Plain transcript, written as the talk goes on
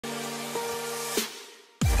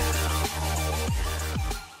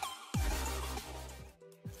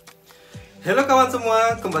Halo kawan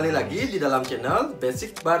semua, kembali lagi di dalam channel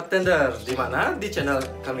Basic Bartender, di mana di channel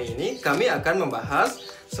kami ini kami akan membahas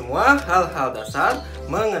semua hal-hal dasar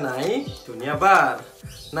mengenai dunia bar.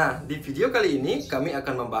 Nah, di video kali ini kami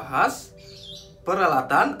akan membahas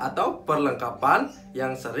peralatan atau perlengkapan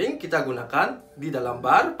yang sering kita gunakan di dalam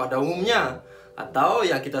bar pada umumnya, atau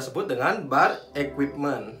yang kita sebut dengan bar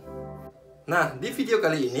equipment. Nah, di video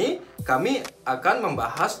kali ini kami akan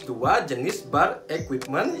membahas dua jenis bar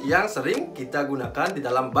equipment yang sering kita gunakan di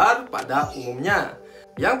dalam bar pada umumnya.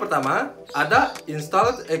 Yang pertama ada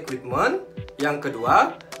installed equipment, yang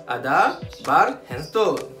kedua ada bar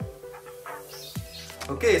handstool.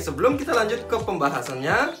 Oke, sebelum kita lanjut ke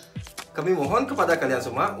pembahasannya, kami mohon kepada kalian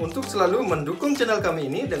semua untuk selalu mendukung channel kami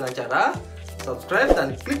ini dengan cara subscribe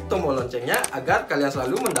dan klik tombol loncengnya agar kalian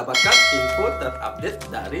selalu mendapatkan info terupdate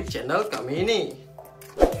dari channel kami ini.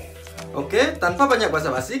 Oke, tanpa banyak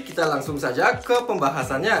basa-basi, kita langsung saja ke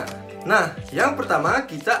pembahasannya. Nah, yang pertama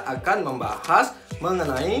kita akan membahas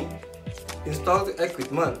mengenai installed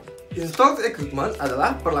equipment. Installed equipment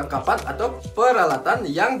adalah perlengkapan atau peralatan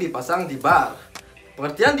yang dipasang di bar.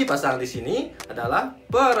 Pengertian dipasang di sini adalah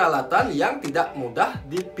peralatan yang tidak mudah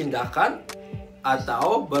dipindahkan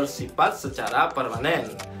atau bersifat secara permanen.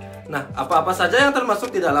 Nah, apa-apa saja yang termasuk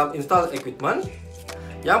di dalam installed equipment?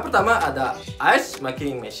 Yang pertama ada ice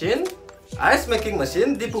making machine. Ice making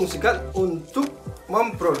machine difungsikan untuk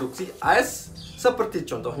memproduksi ice seperti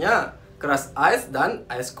contohnya crush ice dan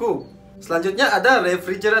ice cube. Selanjutnya ada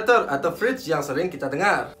refrigerator atau fridge yang sering kita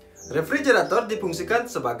dengar. Refrigerator difungsikan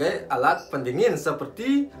sebagai alat pendingin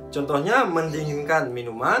seperti contohnya mendinginkan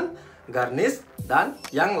minuman, garnish, dan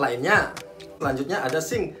yang lainnya. Selanjutnya ada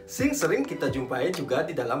sink. Sink sering kita jumpai juga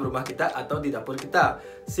di dalam rumah kita atau di dapur kita.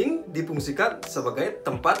 Sink difungsikan sebagai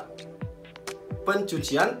tempat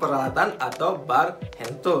pencucian peralatan atau bar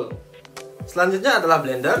hand tool. Selanjutnya adalah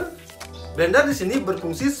blender. Blender di sini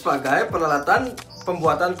berfungsi sebagai peralatan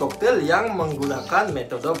pembuatan koktail yang menggunakan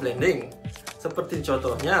metode blending. Seperti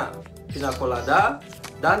contohnya pina colada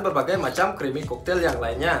dan berbagai macam creamy koktail yang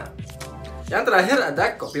lainnya. Yang terakhir ada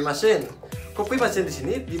coffee machine. Kopi mesin di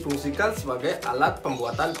sini difungsikan sebagai alat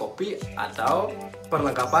pembuatan kopi atau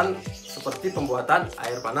perlengkapan seperti pembuatan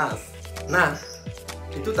air panas. Nah,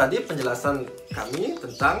 itu tadi penjelasan kami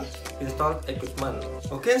tentang installed equipment.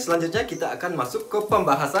 Oke, selanjutnya kita akan masuk ke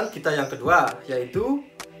pembahasan kita yang kedua, yaitu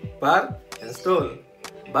bar handstool.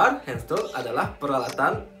 Bar handstool adalah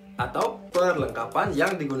peralatan atau perlengkapan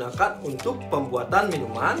yang digunakan untuk pembuatan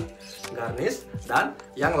minuman, garnish, dan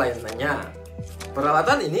yang lainnya.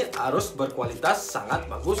 Peralatan ini harus berkualitas sangat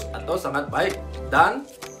bagus atau sangat baik dan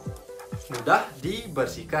mudah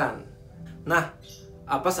dibersihkan. Nah,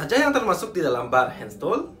 apa saja yang termasuk di dalam bar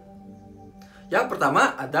handstool? Yang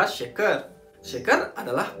pertama ada shaker. Shaker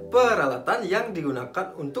adalah peralatan yang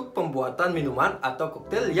digunakan untuk pembuatan minuman atau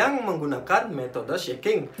koktail yang menggunakan metode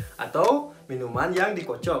shaking atau minuman yang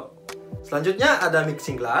dikocok. Selanjutnya ada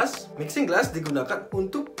mixing glass. Mixing glass digunakan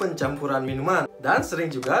untuk pencampuran minuman dan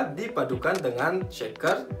sering juga dipadukan dengan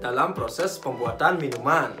shaker dalam proses pembuatan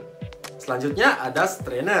minuman. Selanjutnya ada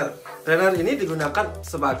strainer. Strainer ini digunakan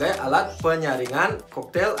sebagai alat penyaringan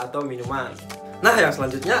koktail atau minuman. Nah, yang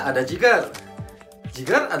selanjutnya ada jigger.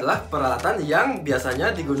 Jigger adalah peralatan yang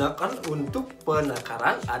biasanya digunakan untuk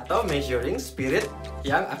penakaran atau measuring spirit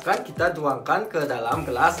yang akan kita tuangkan ke dalam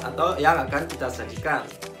gelas atau yang akan kita sajikan.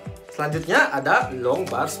 Selanjutnya ada long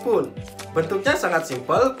bar spoon. Bentuknya sangat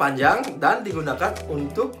simpel, panjang, dan digunakan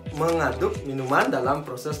untuk mengaduk minuman dalam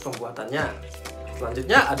proses pembuatannya.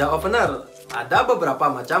 Selanjutnya ada opener. Ada beberapa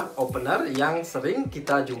macam opener yang sering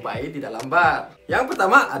kita jumpai di dalam bar. Yang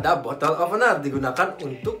pertama ada bottle opener, digunakan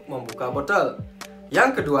untuk membuka botol.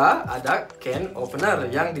 Yang kedua ada can opener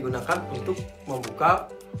yang digunakan untuk membuka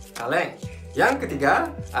kaleng. Yang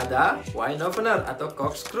ketiga ada wine opener atau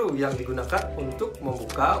corkscrew yang digunakan untuk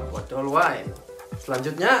membuka botol wine.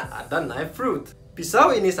 Selanjutnya ada knife fruit.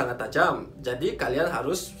 Pisau ini sangat tajam, jadi kalian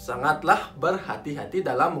harus sangatlah berhati-hati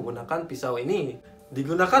dalam menggunakan pisau ini.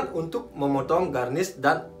 Digunakan untuk memotong garnish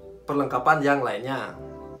dan perlengkapan yang lainnya.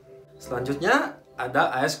 Selanjutnya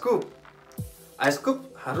ada ice cube. Ice cube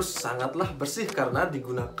harus sangatlah bersih karena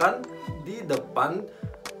digunakan di depan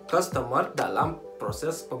customer dalam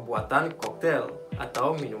proses pembuatan koktail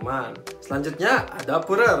atau minuman. Selanjutnya ada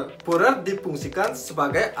pourer. Pourer difungsikan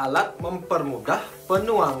sebagai alat mempermudah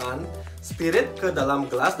penuangan spirit ke dalam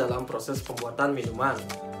gelas dalam proses pembuatan minuman.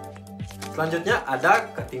 Selanjutnya ada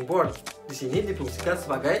cutting board. Di sini difungsikan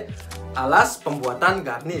sebagai alas pembuatan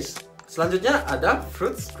garnish. Selanjutnya ada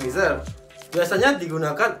fruit squeezer. Biasanya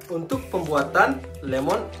digunakan untuk pembuatan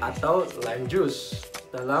lemon atau lime juice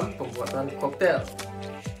dalam pembuatan koktail.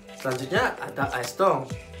 Selanjutnya ada ice stone.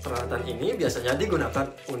 Peralatan ini biasanya digunakan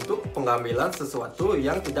untuk pengambilan sesuatu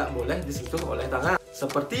yang tidak boleh disentuh oleh tangan.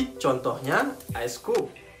 Seperti contohnya ice cube,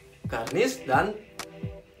 garnish, dan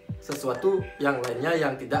sesuatu yang lainnya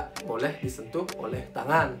yang tidak boleh disentuh oleh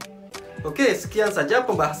tangan. Oke, sekian saja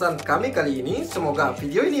pembahasan kami kali ini. Semoga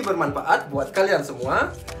video ini bermanfaat buat kalian semua.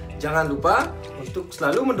 Jangan lupa untuk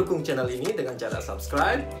selalu mendukung channel ini dengan cara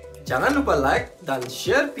subscribe. Jangan lupa like dan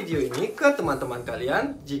share video ini ke teman-teman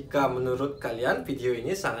kalian jika menurut kalian video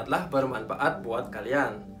ini sangatlah bermanfaat buat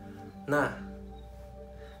kalian. Nah,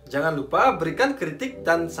 jangan lupa berikan kritik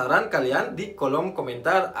dan saran kalian di kolom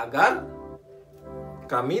komentar agar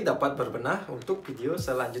kami dapat berbenah untuk video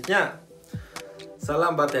selanjutnya.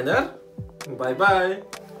 Salam bartender, bye-bye.